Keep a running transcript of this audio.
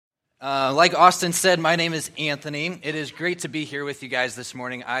Like Austin said, my name is Anthony. It is great to be here with you guys this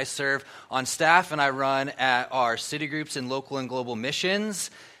morning. I serve on staff and I run at our city groups and local and global missions.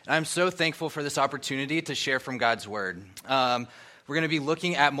 I'm so thankful for this opportunity to share from God's Word. We're going to be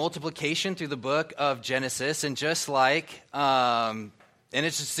looking at multiplication through the book of Genesis, and and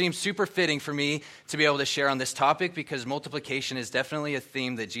it just seems super fitting for me to be able to share on this topic because multiplication is definitely a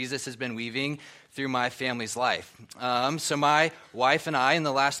theme that Jesus has been weaving through my family's life. So my wife and I in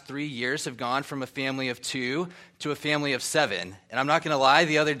the last 3 years have gone from a family of 2 to a family of 7. And I'm not going to lie,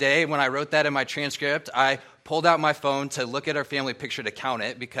 the other day when I wrote that in my transcript, I pulled out my phone to look at our family picture to count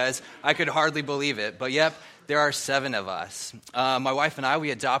it because I could hardly believe it. But yep, there are 7 of us. My wife and I,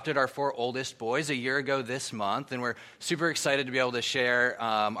 we adopted our 4 oldest boys a year ago this month, and we're super excited to be able to share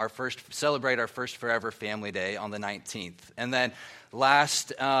celebrate our first Forever Family Day on the 19th. And then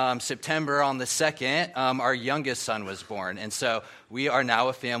last September on the 2nd, our youngest son was born, and so we are now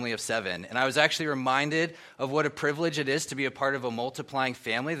a family of 7. And I was actually reminded of what a privilege it is to be a part of a multiplying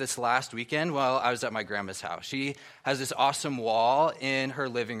family this last weekend while I was at my grandma's house. She has this awesome wall in her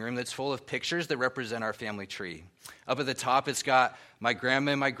living room that's full of pictures that represent our family tree. Up at the top, it's got my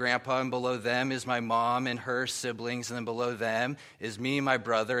grandma and my grandpa, and below them is my mom and her siblings, and then below them is me, my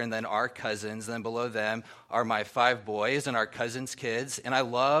brother, and then our cousins, and then below them are my 5 boys and our cousins' kids. And I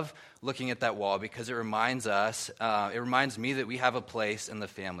love looking at that wall because it reminds me that we have a place in the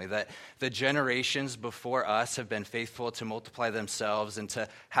family, that the generations before us have been faithful to multiply themselves and to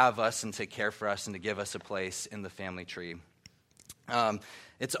have us and to care for us and to give us a place in the family tree.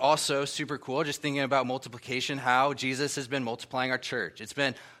 It's also super cool just thinking about multiplication, how Jesus has been multiplying our church. It's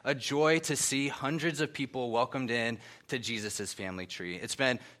been a joy to see hundreds of people welcomed in to Jesus' family tree. It's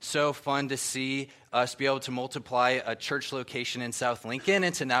been so fun to see us be able to multiply a church location in South Lincoln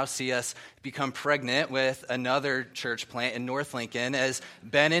and to now see us become pregnant with another church plant in North Lincoln as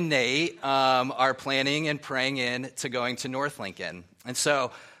Ben and Nate are planning and praying in to going to North Lincoln. And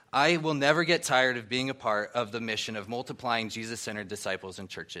so I will never get tired of being a part of the mission of multiplying Jesus-centered disciples in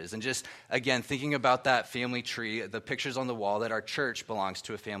churches. And just, again, thinking about that family tree, the pictures on the wall that our church belongs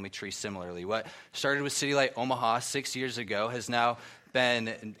to a family tree similarly. What started with City Light Omaha 6 years ago has now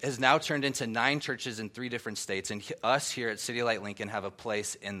turned into 9 churches in 3 different states. And us here at City Light Lincoln have a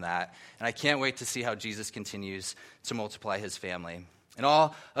place in that. And I can't wait to see how Jesus continues to multiply his family. And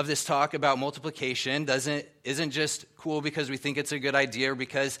all of this talk about multiplication isn't just cool because we think it's a good idea or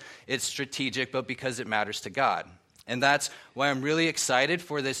because it's strategic, but because it matters to God. And that's why I'm really excited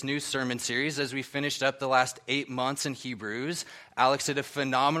for this new sermon series as we finished up the last 8 months in Hebrews. Alex did a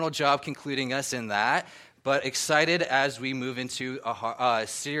phenomenal job concluding us in that, but excited as we move into a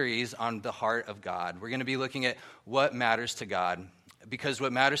series on the heart of God. We're going to be looking at what matters to God, because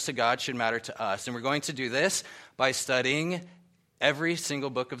what matters to God should matter to us. And we're going to do this by studying every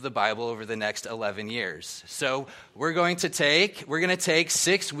single book of the Bible over the next 11 years. So we're going to take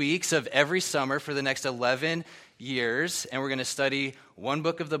 6 weeks of every summer for the next 11 years, and we're going to study one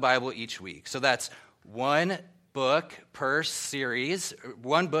book of the Bible each week. So that's one book per series,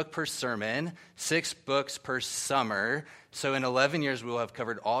 one book per sermon, 6 books per summer. So in 11 years, we will have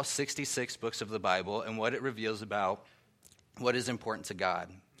covered all 66 books of the Bible and what it reveals about what is important to God.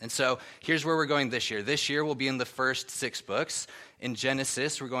 And so here's where we're going this year. This year we'll be in the first 6 books. In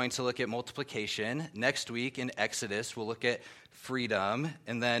Genesis, we're going to look at multiplication. Next week in Exodus, we'll look at freedom.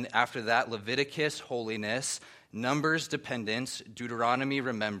 And then after that, Leviticus, holiness, Numbers, dependence, Deuteronomy,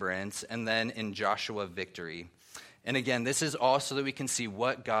 remembrance, and then in Joshua, victory. And again, this is all so that we can see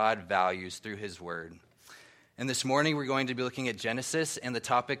what God values through his word. And this morning, we're going to be looking at Genesis and the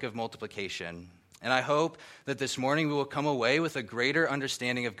topic of multiplication. And I hope that this morning we will come away with a greater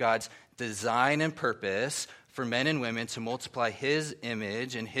understanding of God's design and purpose for men and women to multiply his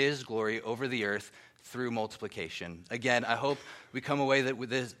image and his glory over the earth through multiplication. Again, I hope we come away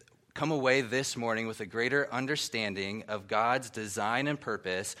this morning with a greater understanding of God's design and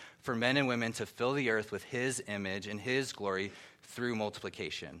purpose for men and women to fill the earth with his image and his glory through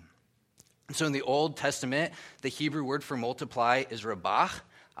multiplication. So in the Old Testament, the Hebrew word for multiply is rabach.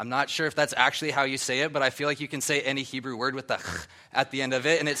 I'm not sure if that's actually how you say it, but I feel like you can say any Hebrew word with the ch at the end of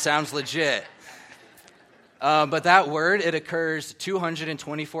it, and it sounds legit. But that word, it occurs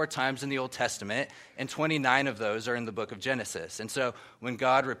 224 times in the Old Testament, and 29 of those are in the book of Genesis. And so when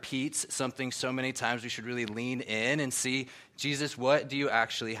God repeats something so many times, we should really lean in and see, Jesus, what do you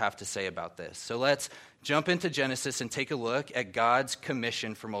actually have to say about this? So let's jump into Genesis and take a look at God's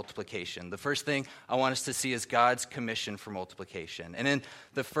commission for multiplication. The first thing I want us to see is God's commission for multiplication. And in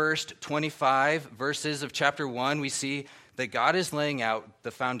the first 25 verses of chapter 1, we see that God is laying out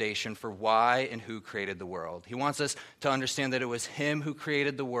the foundation for why and who created the world. He wants us to understand that it was him who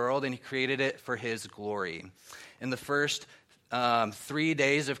created the world, and he created it for his glory. In the first 3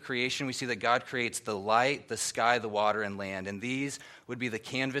 days of creation, we see that God creates the light, the sky, the water, and land. And these would be the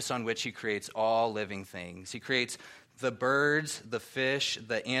canvas on which he creates all living things. He creates the birds, the fish,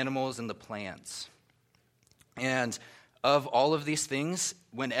 the animals, and the plants. And of all of these things,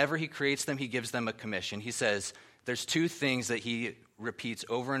 whenever he creates them, he gives them a commission. He says there's 2 things that he repeats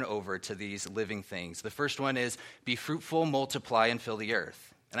over and over to these living things. The first one is, be fruitful, multiply, and fill the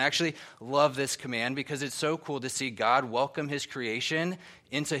earth. And I actually love this command because it's so cool to see God welcome his creation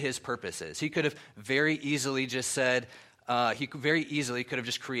into his purposes. He could have very easily just said, could have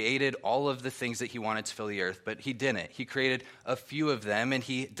just created all of the things that he wanted to fill the earth, but he didn't. He created a few of them, and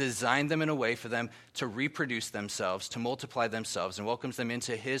he designed them in a way for them to reproduce themselves, to multiply themselves, and welcomes them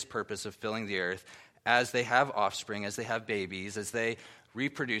into his purpose of filling the earth as they have offspring, as they have babies, as they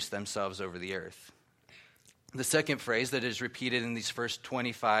reproduce themselves over the earth. The second phrase that is repeated in these first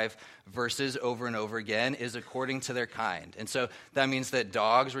 25 verses over and over again is according to their kind. And so that means that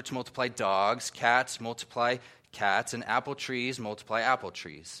dogs were to multiply dogs, cats multiply cats, and apple trees multiply apple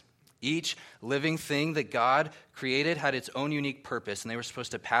trees. Each living thing that God created had its own unique purpose, and they were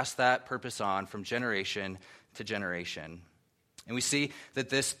supposed to pass that purpose on from generation to generation. And we see that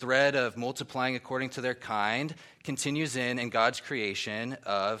this thread of multiplying according to their kind continues in God's creation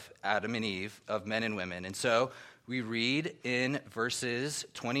of Adam and Eve, of men and women. And so we read in verses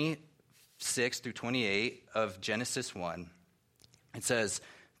 26 through 28 of Genesis 1. It says,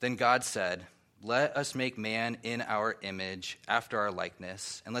 "Then God said, 'Let us make man in our image, after our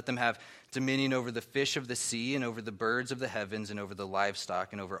likeness, and let them have dominion over the fish of the sea, and over the birds of the heavens, and over the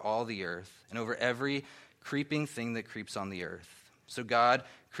livestock, and over all the earth, and over every creeping thing that creeps on the earth.' So God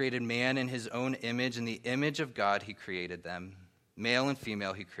created man in his own image. In the image of God he created them. Male and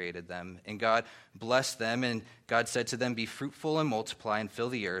female he created them. And God blessed them, and God said to them, 'Be fruitful and multiply and fill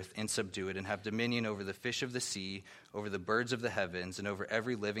the earth and subdue it, and have dominion over the fish of the sea, over the birds of the heavens, and over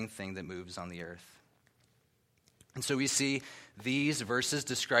every living thing that moves on the earth.'" And so we see these verses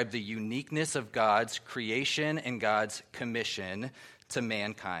describe the uniqueness of God's creation and God's commission to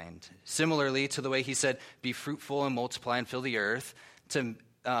mankind. Similarly to the way he said, "Be fruitful and multiply and fill the earth," to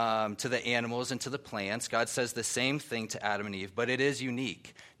the animals and to the plants, God says the same thing to Adam and Eve, but it is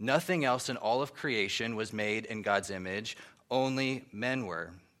unique. Nothing else in all of creation was made in God's image, only men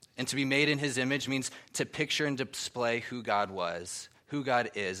were. And to be made in his image means to picture and display who God was, who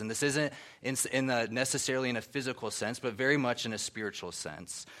God is. And this isn't necessarily in a physical sense, but very much in a spiritual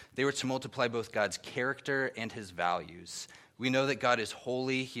sense. They were to multiply both God's character and his values. We know that God is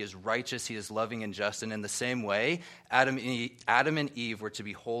holy, he is righteous, he is loving and just, and in the same way, Adam and Eve were to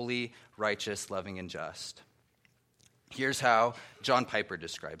be holy, righteous, loving, and just. Here's how John Piper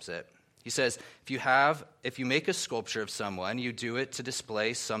describes it. He says, if you make a sculpture of someone, you do it to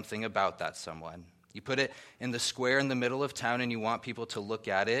display something about that someone. You put it in the square in the middle of town, and you want people to look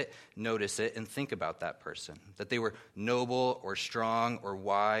at it, notice it, and think about that person, that they were noble or strong or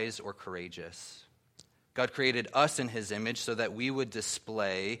wise or courageous. God created us in his image so that we would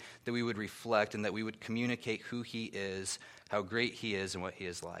display, that we would reflect, and that we would communicate who he is, how great he is, and what he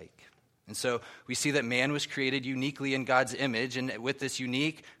is like. And so we see that man was created uniquely in God's image, and with this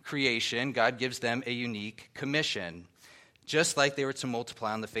unique creation, God gives them a unique commission. Just like they were to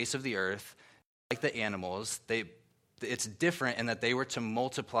multiply on the face of the earth, like the animals, it's different in that they were to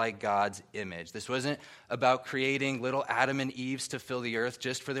multiply God's image. This wasn't about creating little Adam and Eves to fill the earth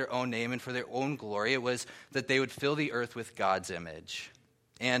just for their own name and for their own glory. It was that they would fill the earth with God's image.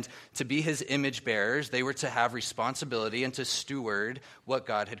 And to be his image bearers, they were to have responsibility and to steward what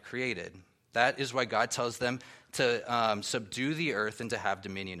God had created. That is why God tells them to subdue the earth and to have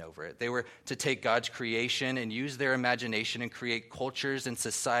dominion over it. They were to take God's creation and use their imagination and create cultures and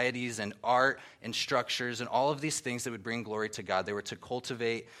societies and art and structures and all of these things that would bring glory to God. They were to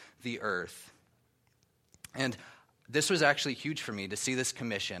cultivate the earth. And this was actually huge for me to see this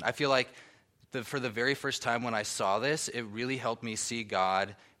commission. I feel like for the very first time when I saw this, it really helped me see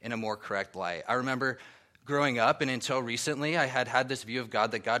God in a more correct light. I remember growing up, and until recently, I had this view of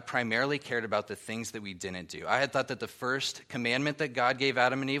God that God primarily cared about the things that we didn't do. I had thought that the first commandment that God gave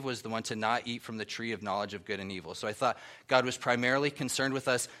Adam and Eve was the one to not eat from the tree of knowledge of good and evil. So I thought God was primarily concerned with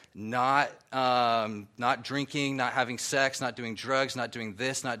us not drinking, not having sex, not doing drugs, not doing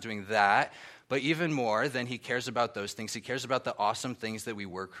this, not doing that. But even more than he cares about those things, he cares about the awesome things that we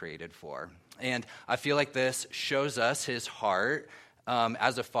were created for. And I feel like this shows us his heart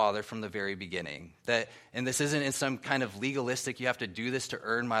as a father from the very beginning. And this isn't in some kind of legalistic, you have to do this to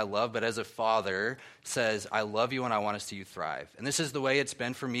earn my love, but as a father says, I love you and I want to see you thrive. And this is the way it's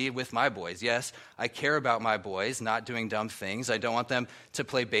been for me with my boys. Yes, I care about my boys not doing dumb things. I don't want them to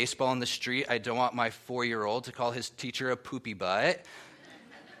play baseball in the street. I don't want my 4-year-old to call his teacher a poopy butt.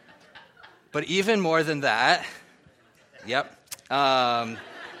 But even more than that, it's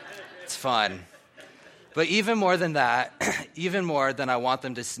fun. But even more than that, even more than I want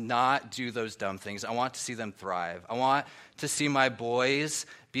them to not do those dumb things, I want to see them thrive. I want to see my boys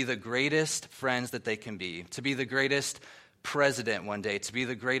be the greatest friends that they can be, to be the greatest president one day, to be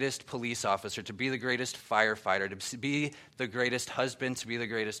the greatest police officer, to be the greatest firefighter, to be the greatest husband, to be the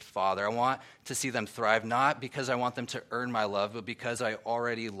greatest father. I want to see them thrive, not because I want them to earn my love, but because I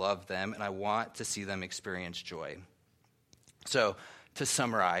already love them and I want to see them experience joy. So, to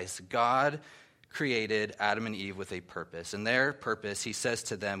summarize, God created Adam and Eve with a purpose. And their purpose, he says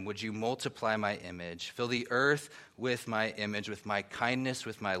to them, would you multiply my image, fill the earth with my image, with my kindness,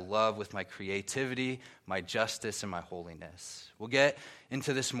 with my love, with my creativity, my justice, and my holiness. We'll get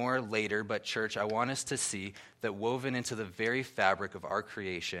into this more later, but church, I want us to see that woven into the very fabric of our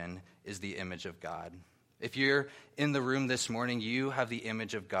creation is the image of God. If you're in the room this morning, you have the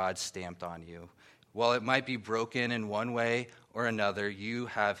image of God stamped on you. While it might be broken in one way or another, you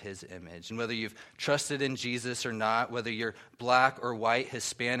have his image. And whether you've trusted in Jesus or not, whether you're black or white,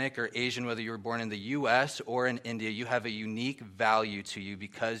 Hispanic or Asian, whether you were born in the U.S. or in India, you have a unique value to you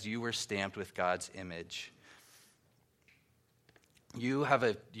because you were stamped with God's image. You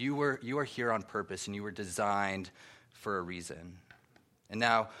are here on purpose, and you were designed for a reason. And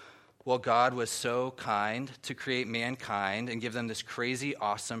now, while God was so kind to create mankind and give them this crazy,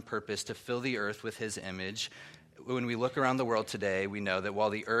 awesome purpose to fill the earth with his image, when we look around the world today, we know that while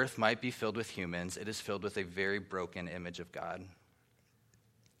the earth might be filled with humans, it is filled with a very broken image of God.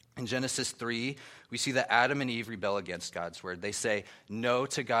 In Genesis 3, we see that Adam and Eve rebel against God's word. They say no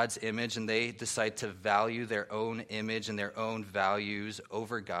to God's image, and they decide to value their own image and their own values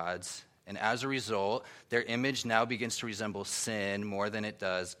over God's. And as a result, their image now begins to resemble sin more than it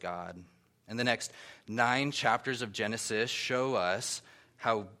does God. And the next 9 chapters of Genesis show us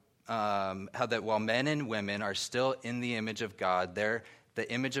how that while men and women are still in the image of God,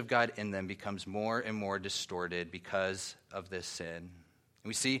 the image of God in them becomes more and more distorted because of this sin.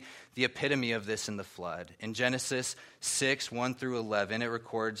 We see the epitome of this in the flood. In Genesis 6, 1 through 11, it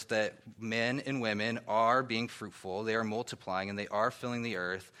records that men and women are being fruitful, they are multiplying, and they are filling the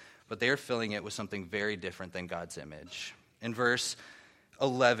earth, but they are filling it with something very different than God's image. In verse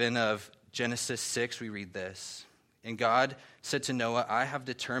 11 of Genesis 6, we read this. And God said to Noah, I have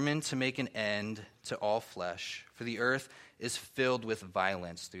determined to make an end to all flesh, for the earth is filled with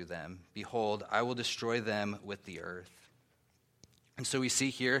violence through them. Behold, I will destroy them with the earth. And so we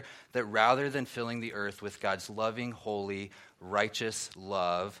see here that rather than filling the earth with God's loving, holy, righteous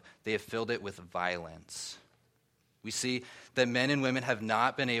love, they have filled it with violence. We see that men and women have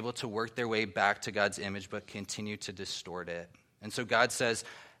not been able to work their way back to God's image, but continue to distort it. And so God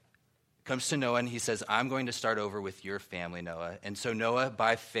comes to Noah and he says, I'm going to start over with your family, Noah. And so Noah,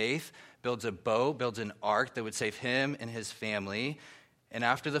 by faith, builds a boat, builds an ark that would save him and his family. And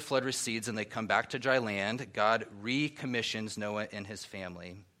after the flood recedes and they come back to dry land, God recommissions Noah and his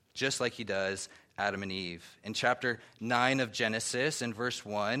family, just like he does Adam and Eve. In chapter 9 of Genesis, in verse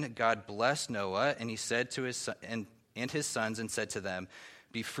 1, God blessed Noah, and he said to his son and his sons and said to them,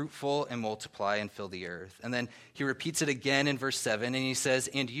 be fruitful and multiply and fill the earth. And then he repeats it again in verse 7, and he says,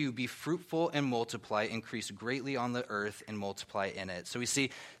 and you be fruitful and multiply, increase greatly on the earth and multiply in it. So we see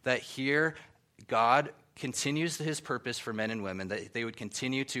that here God continues his purpose for men and women, that they would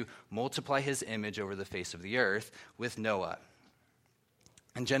continue to multiply his image over the face of the earth with Noah.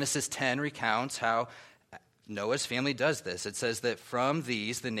 And Genesis 10 recounts how Noah's family does this. It says that from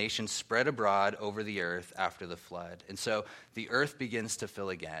these, the nations spread abroad over the earth after the flood. And so the earth begins to fill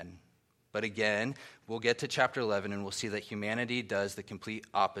again. But again, we'll get to chapter 11 and we'll see that humanity does the complete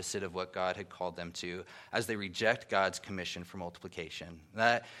opposite of what God had called them to as they reject God's commission for multiplication.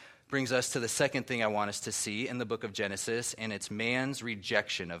 That brings us to the second thing I want us to see in the book of Genesis, and it's man's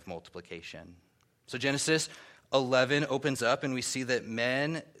rejection of multiplication. So Genesis 11 opens up and we see that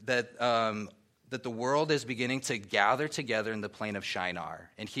that the world is beginning to gather together in the plain of Shinar.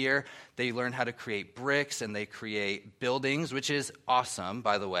 And here they learn how to create bricks and they create buildings, which is awesome,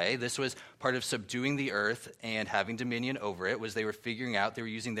 by the way. This was part of subduing the earth and having dominion over it, was they were figuring out, they were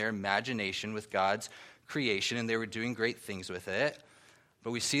using their imagination with God's creation, and they were doing great things with it.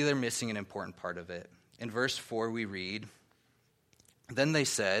 But we see they're missing an important part of it. In verse 4 we read, Then they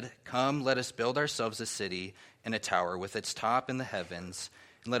said, "Come, let us build ourselves a city and a tower with its top in the heavens,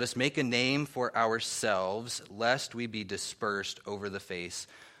 and let us make a name for ourselves, lest we be dispersed over the face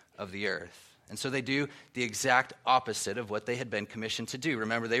of the earth." And so they do the exact opposite of what they had been commissioned to do.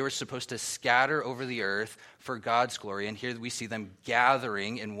 Remember, they were supposed to scatter over the earth for God's glory, and here we see them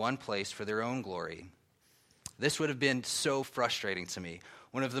gathering in one place for their own glory. This would have been so frustrating to me.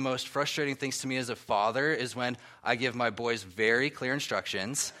 One of the most frustrating things to me as a father is when I give my boys very clear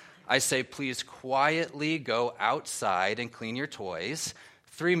instructions. I say, "Please quietly go outside and clean your toys."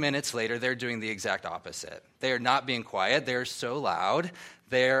 3 minutes later, they're doing the exact opposite. They are not being quiet. They're so loud.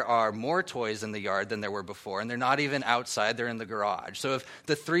 There are more toys in the yard than there were before, and they're not even outside. They're in the garage. So if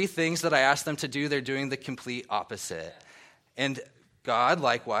the 3 things that I asked them to do, they're doing the complete opposite. And God,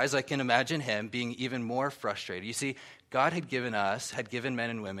 likewise, I can imagine him being even more frustrated. You see, God had given men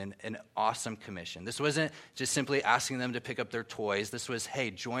and women an awesome commission. This wasn't just simply asking them to pick up their toys. This was, hey,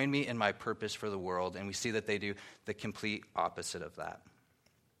 join me in my purpose for the world. And we see that they do the complete opposite of that.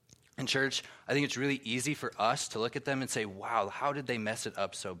 In church, I think it's really easy for us to look at them and say, wow, how did they mess it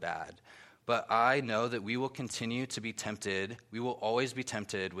up so bad? But I know that we will continue to be tempted. We will always be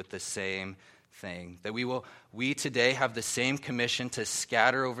tempted with the same thing. That we today have the same commission to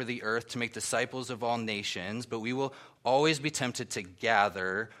scatter over the earth, to make disciples of all nations, but we will always be tempted to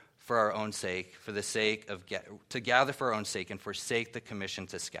gather for our own sake, to gather for our own sake and forsake the commission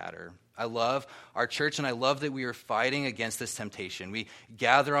to scatter. I love our church, and I love that we are fighting against this temptation. We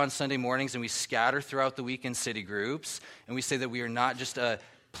gather on Sunday mornings, and we scatter throughout the week in city groups, and we say that we are not just a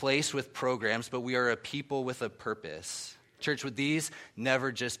place with programs, but we are a people with a purpose. Church, would these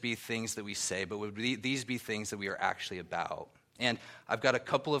never just be things that we say, but would these be things that we are actually about? And I've got a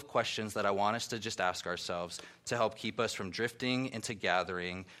couple of questions that I want us to just ask ourselves to help keep us from drifting into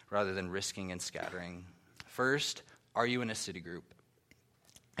gathering rather than risking and scattering. First, are you in a city group?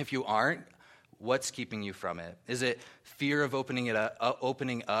 If you aren't, what's keeping you from it? Is it fear of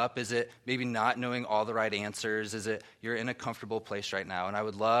opening up? Is it maybe not knowing all the right answers? Is it you're in a comfortable place right now? And I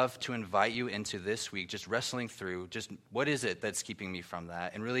would love to invite you into this week, just wrestling through, just what is it that's keeping me from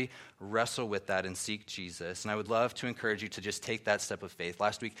that? And really wrestle with that and seek Jesus. And I would love to encourage you to just take that step of faith.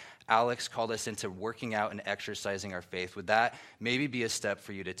 Last week, Alex called us into working out and exercising our faith. Would that maybe be a step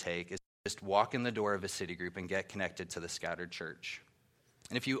for you to take? Is just walk in the door of a city group and get connected to the Scattered Church.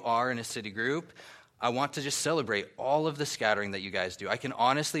 And if you are in a city group, I want to just celebrate all of the scattering that you guys do. I can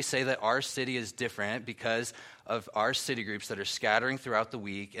honestly say that our city is different because of our city groups that are scattering throughout the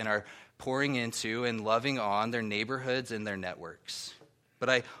week and are pouring into and loving on their neighborhoods and their networks. But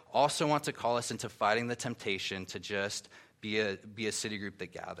I also want to call us into fighting the temptation to just be a city group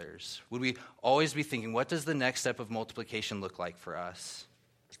that gathers. Would we always be thinking, what does the next step of multiplication look like for us?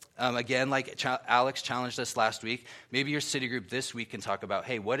 Again, like Alex challenged us last week, maybe your city group this week can talk about,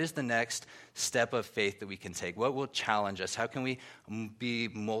 hey, what is the next step of faith that we can take? What will challenge us? How can we be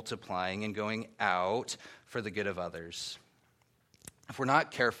multiplying and going out for the good of others? If we're not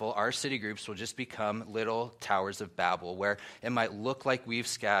careful, our city groups will just become little towers of Babel, where it might look like we've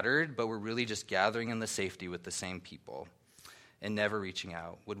scattered, but we're really just gathering in the safety with the same people and never reaching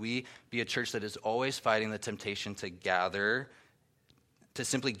out. Would we be a church that is always fighting the temptation to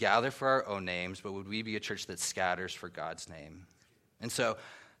simply gather for our own names, but would we be a church that scatters for God's name? And so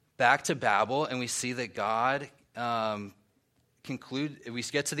back to Babel, and we see that God we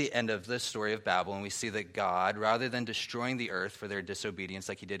get to the end of the story of Babel, and we see that God, rather than destroying the earth for their disobedience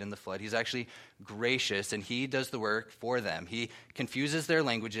like he did in the flood, he's actually gracious, and he does the work for them. He confuses their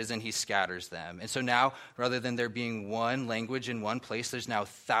languages, and he scatters them. And so now, rather than there being one language in one place, there's now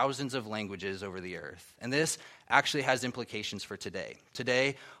thousands of languages over the earth. And this actually has implications for today.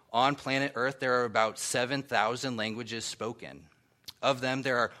 Today, on planet Earth, there are about 7,000 languages spoken. Of them,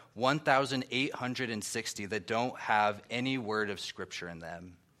 there are 1,860 that don't have any word of Scripture in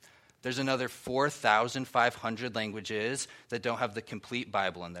them. There's another 4,500 languages that don't have the complete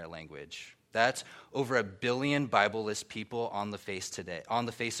Bible in their language. That's over 1 billion Bible-less people on the face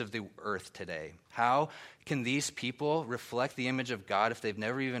of the earth today. How can these people reflect the image of God if they've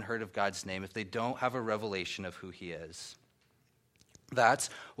never even heard of God's name, if they don't have a revelation of who he is? That's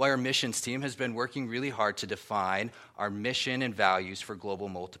why our missions team has been working really hard to define our mission and values for global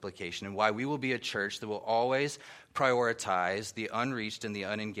multiplication, and why we will be a church that will always prioritize the unreached and the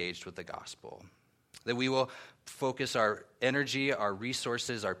unengaged with the gospel. That we will focus our energy, our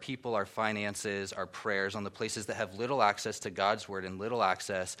resources, our people, our finances, our prayers on the places that have little access to God's word and little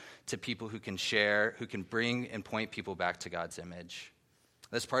access to people who can share, who can bring and point people back to God's image.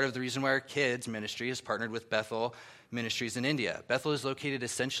 That's part of the reason why our kids ministry is partnered with Bethel Ministries in India. Bethel is located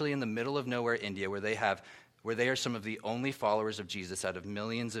essentially in the middle of nowhere, India, where they have where they are some of the only followers of Jesus out of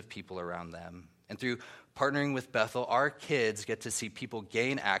millions of people around them. And through partnering with Bethel, our kids get to see people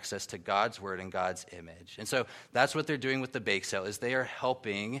gain access to God's word and God's image. And so that's what they're doing with the bake sale, is they are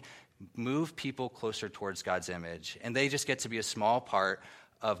helping move people closer towards God's image. And they just get to be a small part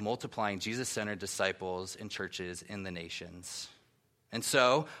of multiplying Jesus-centered disciples in churches in the nations. And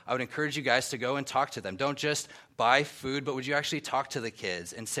so I would encourage you guys to go and talk to them. Don't just buy food, but would you actually talk to the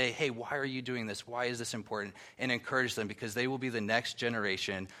kids and say, hey, why are you doing this? Why is this important? And encourage them, because they will be the next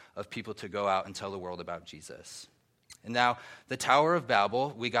generation of people to go out and tell the world about Jesus. And now, the Tower of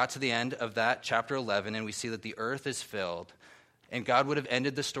Babel, we got to the end of that, chapter 11, and we see that the earth is filled. And God would have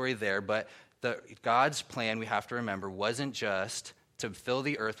ended the story there, but God's plan, we have to remember, wasn't just to fill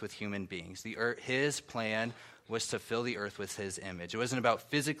the earth with human beings. His plan was to fill the earth with his image. It wasn't about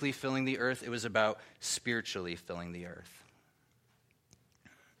physically filling the earth. It was about spiritually filling the earth.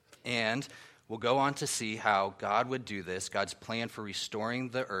 And we'll go on to see how God would do this, God's plan for restoring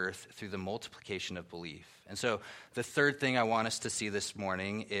the earth through the multiplication of belief. And so the third thing I want us to see this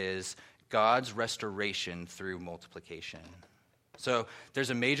morning is God's restoration through multiplication. So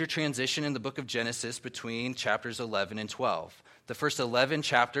there's a major transition in the book of Genesis between chapters 11 and 12. The first 11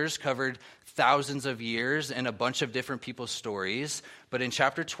 chapters covered thousands of years and a bunch of different people's stories. But in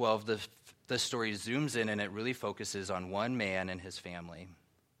chapter 12, the story zooms in and it really focuses on one man and his family.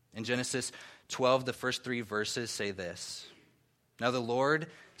 In Genesis 12, the first 3 verses say this. Now the Lord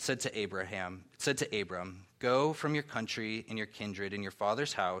said to Abram, go from your country and your kindred and your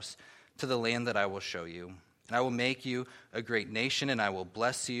father's house to the land that I will show you. And I will make you a great nation, and I will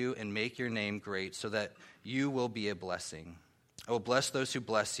bless you and make your name great so that you will be a blessing. I will bless those who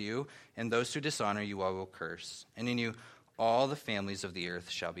bless you, and those who dishonor you I will curse. And in you all the families of the earth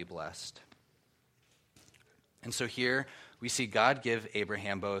shall be blessed. And so here we see God give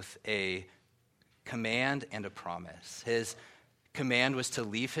Abraham both a command and a promise. His command was to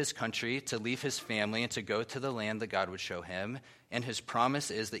leave his country, to leave his family, and to go to the land that God would show him. And his promise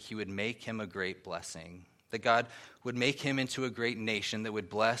is that he would make him a great blessing, that God would make him into a great nation that would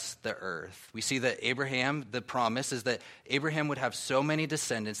bless the earth. We see that Abraham, the promise is that Abraham would have so many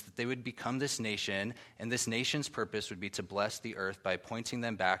descendants that they would become this nation, and this nation's purpose would be to bless the earth by pointing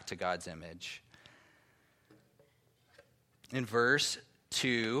them back to God's image. In verse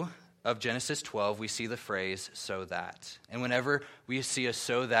 2 of Genesis 12, we see the phrase, so that. And whenever we see a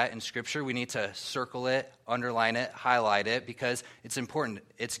so that in Scripture, we need to circle it, underline it, highlight it, because it's important.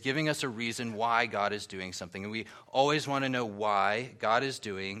 It's giving us a reason why God is doing something. And we always want to know why God is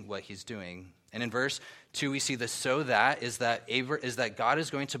doing what he's doing. And in verse 2, we see the so that is that God is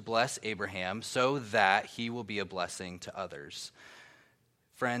going to bless Abraham so that he will be a blessing to others.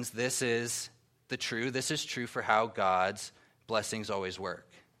 Friends, this is true for how God's blessings always work.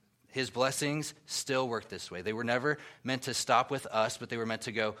 His blessings still work this way. They were never meant to stop with us, but they were meant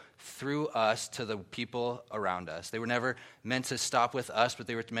to go through us to the people around us. They were never meant to stop with us, but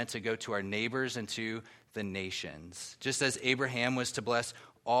they were meant to go to our neighbors and to the nations. Just as Abraham was to bless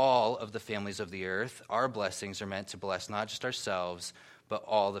all of the families of the earth, our blessings are meant to bless not just ourselves, but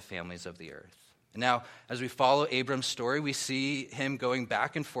all the families of the earth. Now, as we follow Abram's story, we see him going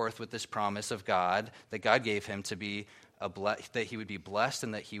back and forth with this promise of God that God gave him to be that he would be blessed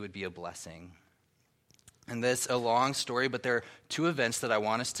and that he would be a blessing. And this is a long story, but there are 2 events that I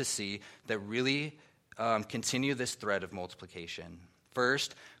want us to see that really continue this thread of multiplication.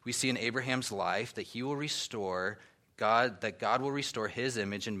 First, we see in Abraham's life that God will restore his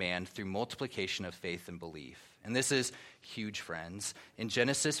image in man through multiplication of faith and belief. And this is huge, friends. In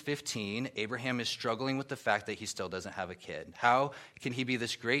Genesis 15, Abraham is struggling with the fact that he still doesn't have a kid. How can he be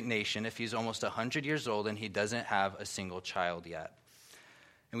this great nation if he's almost 100 years old and he doesn't have a single child yet?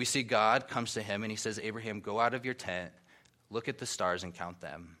 And we see God comes to him and he says, Abraham, go out of your tent, look at the stars and count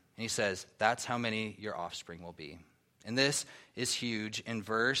them. And he says, that's how many your offspring will be. And this is huge. In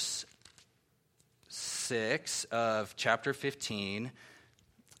verse 6 of chapter 15,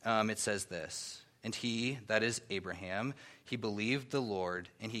 it says this. And he, that is Abraham, he believed the Lord,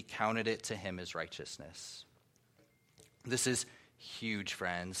 and he counted it to him as righteousness. This is huge,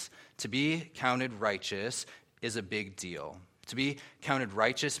 friends. To be counted righteous is a big deal. To be counted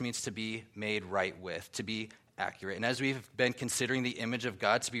righteous means to be made right with, to be accurate. And as we've been considering the image of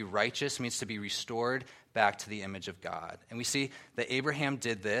God, to be righteous means to be restored back to the image of God. And we see that Abraham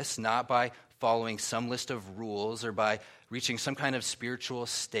did this not by following some list of rules or by reaching some kind of spiritual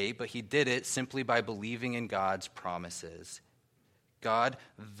state, but he did it simply by believing in God's promises. God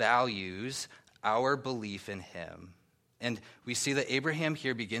values our belief in him. And we see that Abraham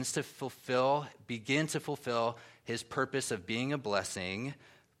here begin to fulfill his purpose of being a blessing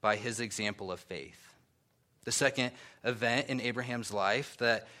by his example of faith. The second event in Abraham's life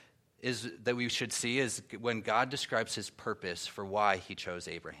that we should see is when God describes his purpose for why he chose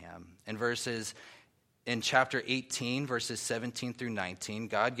Abraham. In chapter 18, verses 17 through 19,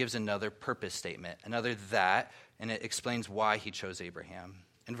 God gives another purpose statement, another that, and it explains why he chose Abraham.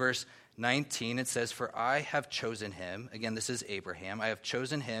 In verse 19, it says, "For I have chosen him," again, this is Abraham, "I have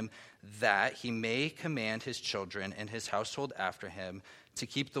chosen him that he may command his children and his household after him to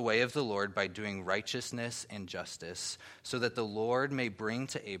keep the way of the Lord by doing righteousness and justice, so that the Lord may bring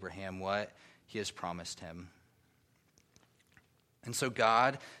to Abraham what he has promised him." And so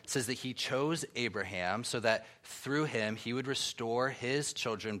God says that he chose Abraham so that through him he would restore his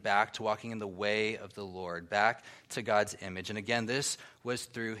children back to walking in the way of the Lord, back to God's image. And again, this was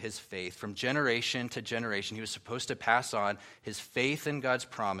through his faith. From generation to generation, he was supposed to pass on his faith in God's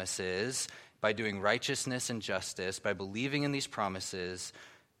promises by doing righteousness and justice, by believing in these promises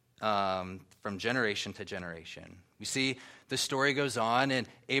from generation to generation. We see the story goes on, and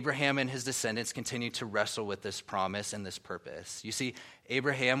Abraham and his descendants continue to wrestle with this promise and this purpose. You see,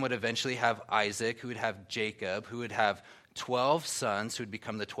 Abraham would eventually have Isaac, who would have Jacob, who would have 12 sons who would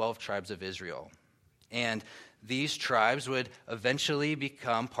become the 12 tribes of Israel. And these tribes would eventually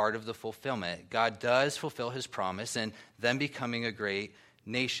become part of the fulfillment. God does fulfill his promise and them becoming a great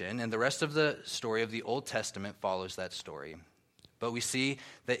nation, and the rest of the story of the Old Testament follows that story. But we see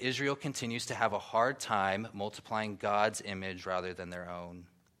that Israel continues to have a hard time multiplying God's image rather than their own.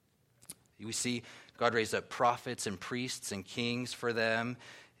 We see God raise up prophets and priests and kings for them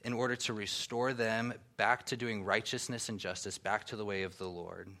in order to restore them back to doing righteousness and justice, back to the way of the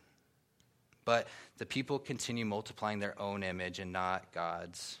Lord. But the people continue multiplying their own image and not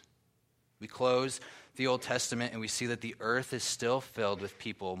God's. We close the Old Testament and we see that the earth is still filled with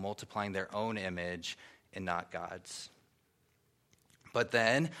people multiplying their own image and not God's. But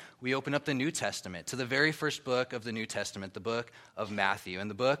then we open up the New Testament to the very first book of the New Testament, the book of Matthew. And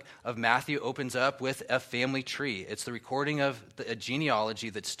the book of Matthew opens up with a family tree. It's the recording of a genealogy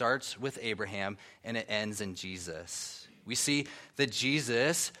that starts with Abraham and it ends in Jesus. We see that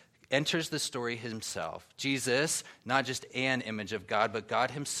Jesus enters the story himself. Jesus, not just an image of God, but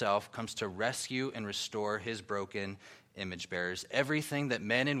God himself comes to rescue and restore his broken image bearers. Everything that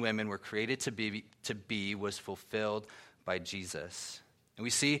men and women were created to be was fulfilled by Jesus. And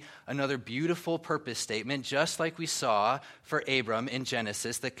we see another beautiful purpose statement, just like we saw for Abram in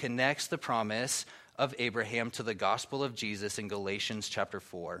Genesis, that connects the promise of Abraham to the gospel of Jesus in Galatians chapter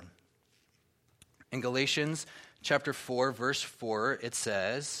 4. In Galatians chapter 4, verse 4, it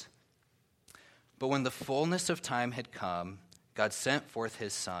says, "But when the fullness of time had come, God sent forth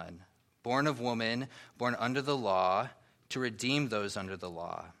his Son, born of woman, born under the law, to redeem those under the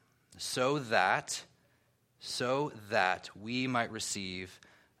law, so that we might receive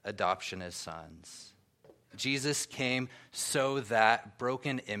adoption as sons." Jesus came so that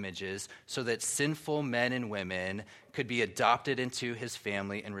broken images, so that sinful men and women could be adopted into his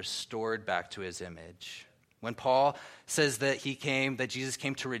family and restored back to his image. When Paul says that Jesus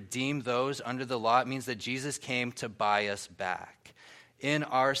came to redeem those under the law, it means that Jesus came to buy us back. In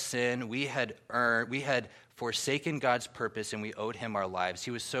our sin, we had forsaken God's purpose and we owed him our lives. He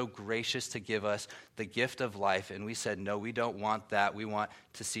was so gracious to give us the gift of life, and we said, no, we don't want that. We want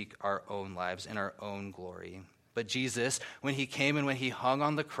to seek our own lives and our own glory. But Jesus, when he came and when he hung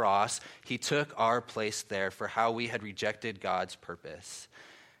on the cross, he took our place there for how we had rejected God's purpose.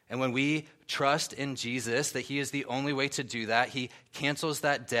 And when we trust in Jesus, that he is the only way to do that, he cancels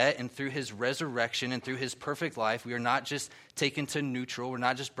that debt, and through his resurrection and through his perfect life, we are not just taken to neutral, we're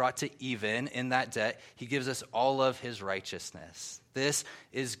not just brought to even in that debt. He gives us all of his righteousness. This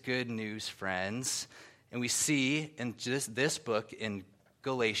is good news, friends. And we see in just this book in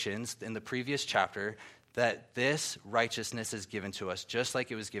Galatians, in the previous chapter, that this righteousness is given to us just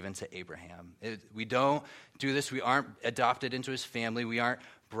like it was given to Abraham. We don't do this. We aren't adopted into his family. We aren't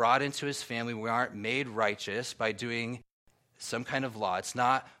brought into his family. We aren't made righteous by doing some kind of law. It's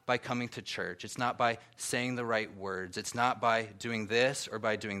not by coming to church. It's not by saying the right words. It's not by doing this or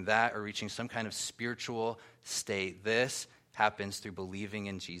by doing that or reaching some kind of spiritual state. This happens through believing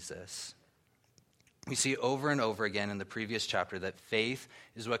in Jesus. We see over and over again in the previous chapter that faith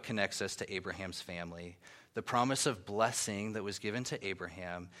is what connects us to Abraham's family. The promise of blessing that was given to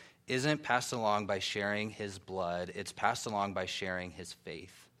Abraham isn't passed along by sharing his blood. It's passed along by sharing his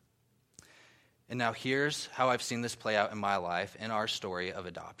faith. And now here's how I've seen this play out in my life in our story of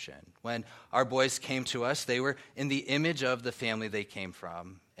adoption. When our boys came to us, they were in the image of the family they came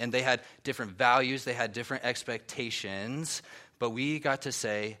from. And they had different values, they had different expectations, but we got to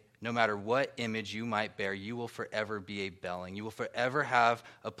say, no matter what image you might bear, you will forever be a Belling. You will forever have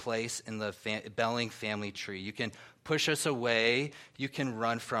a place in the Belling family tree. You can push us away, you can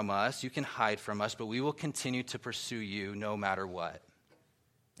run from us, you can hide from us, but we will continue to pursue you no matter what.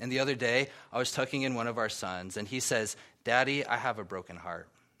 And the other day, I was tucking in one of our sons, and he says, "Daddy, I have a broken heart."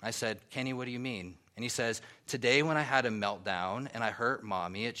 I said, "Kenny, what do you mean?" And he says, "Today when I had a meltdown and I hurt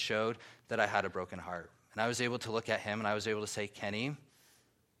Mommy, it showed that I had a broken heart." And I was able to look at him and I was able to say, "Kenny,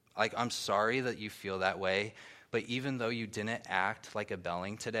 I'm sorry that you feel that way, but even though you didn't act like a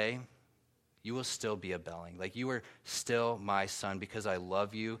Belling today, you will still be a Belling. You are still my son because I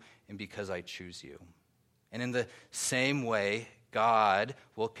love you and because I choose you." And in the same way, God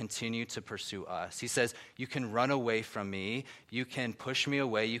will continue to pursue us. He says, "You can run away from me, you can push me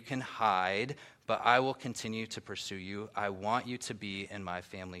away, you can hide, but I will continue to pursue you. I want you to be in my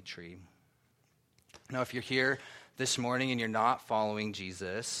family tree." Now, if you're here this morning and you're not following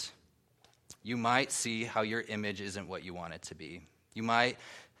Jesus, you might see how your image isn't what you want it to be. You might,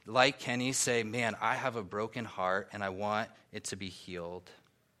 like Kenny, say, "Man, I have a broken heart and I want it to be healed."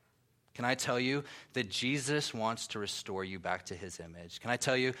 Can I tell you that Jesus wants to restore you back to his image? Can I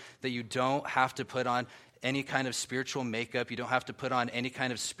tell you that you don't have to put on any kind of spiritual makeup, you don't have to put on any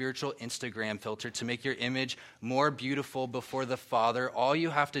kind of spiritual Instagram filter to make your image more beautiful before the Father? All you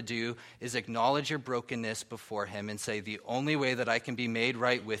have to do is acknowledge your brokenness before him and say, "The only way that I can be made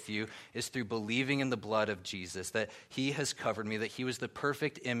right with you is through believing in the blood of Jesus, that he has covered me, that he was the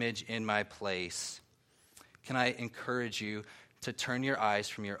perfect image in my place." Can I encourage you to turn your eyes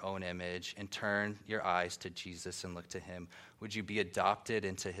from your own image and turn your eyes to Jesus and look to him? Would you be adopted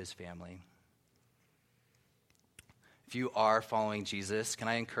into his family? If you are following Jesus, can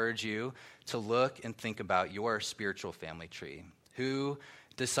I encourage you to look and think about your spiritual family tree? Who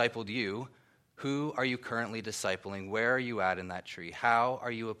discipled you? Who are you currently discipling? Where are you at in that tree? How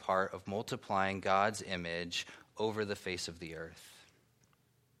are you a part of multiplying God's image over the face of the earth?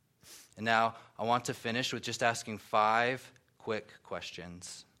 And now I want to finish with just asking 5 quick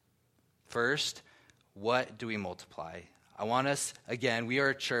questions. First, what do we multiply? I want us, again, we are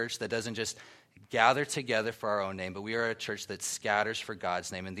a church that doesn't just gather together for our own name, but we are a church that scatters for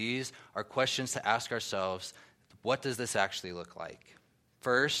God's name. And these are questions to ask ourselves. What does this actually look like?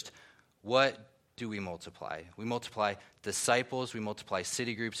 First, what do we multiply? We multiply disciples, we multiply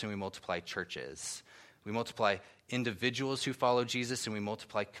city groups, and we multiply churches. We multiply individuals who follow Jesus, and we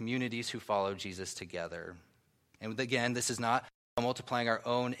multiply communities who follow Jesus together. And again, this is not about multiplying our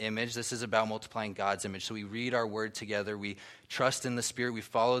own image. This is about multiplying God's image. So we read our word together. We trust in the Spirit. We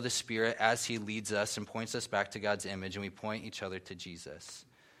follow the Spirit as he leads us and points us back to God's image, and we point each other to Jesus.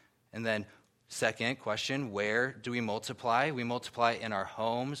 And then second question, where do we multiply? We multiply in our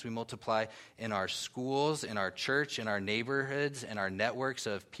homes. We multiply in our schools, in our church, in our neighborhoods, in our networks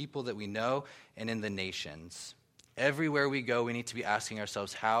of people that we know, and in the nations. Everywhere we go, we need to be asking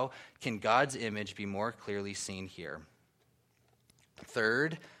ourselves, how can God's image be more clearly seen here?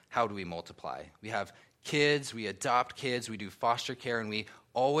 Third, how do we multiply? We have kids, we adopt kids, we do foster care, and we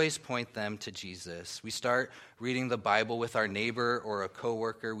always point them to Jesus. We start reading the Bible with our neighbor or a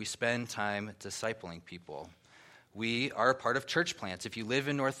coworker. We spend time discipling people. We are a part of church plants. If you live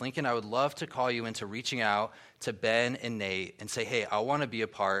in North Lincoln, I would love to call you into reaching out to Ben and Nate and say, "Hey, I want to be a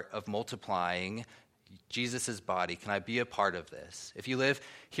part of multiplying Jesus' body. Can I be a part of this?" If you live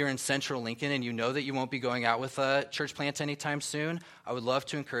here in Central Lincoln and you know that you won't be going out with a church plant anytime soon, I would love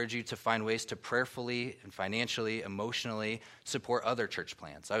to encourage you to find ways to prayerfully and financially, emotionally support other church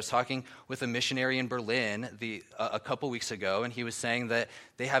plants. I was talking with a missionary in Berlin a couple weeks ago, and he was saying that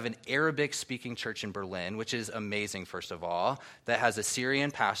they have an Arabic-speaking church in Berlin, which is amazing, first of all, that has a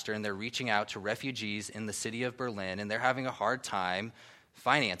Syrian pastor, and they're reaching out to refugees in the city of Berlin, and they're having a hard time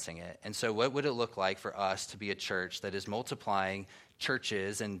financing it. And so what would it look like for us to be a church that is multiplying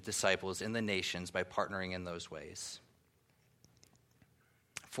churches and disciples in the nations by partnering in those ways?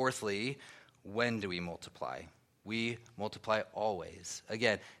 Fourthly, when do we multiply? We multiply always.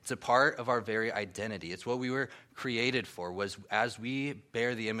 Again, it's a part of our very identity. It's what we were created for, was as we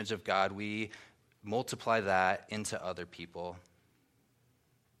bear the image of God, we multiply that into other people.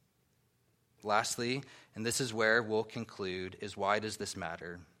 Lastly, and this is where we'll conclude, is why does this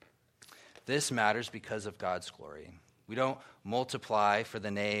matter? This matters because of God's glory. We don't multiply for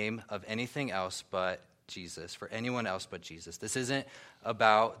the name of anything else but Jesus, for anyone else but Jesus. This isn't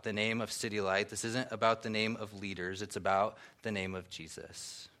about the name of City Light. This isn't about the name of leaders. It's about the name of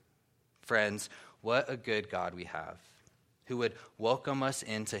Jesus. Friends, what a good God we have, who would welcome us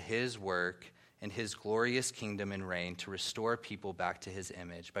into his work and his glorious kingdom and reign to restore people back to his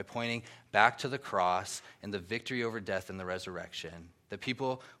image by pointing back to the cross and the victory over death and the resurrection. that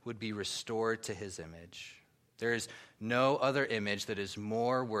people would be restored to his image. There is no other image that is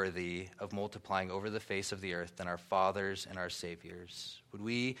more worthy of multiplying over the face of the earth than our fathers and our saviors. Would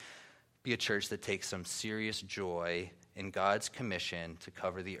we be a church that takes some serious joy in God's commission to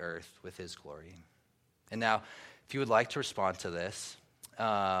cover the earth with his glory? And now, if you would like to respond to this,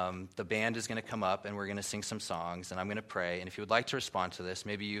 the band is going to come up and we're going to sing some songs and I'm going to pray. And if you would like to respond to this,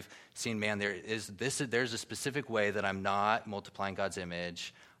 maybe you've seen, man, there's a specific way that I'm not multiplying God's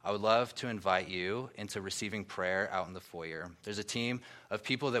image. I would love to invite you into receiving prayer out in the foyer. There's a team of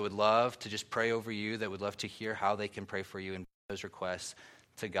people that would love to just pray over you, that would love to hear how they can pray for you and those requests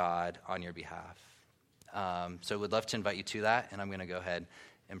to God on your behalf. So I would love to invite you to that, and I'm going to go ahead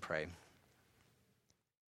and pray.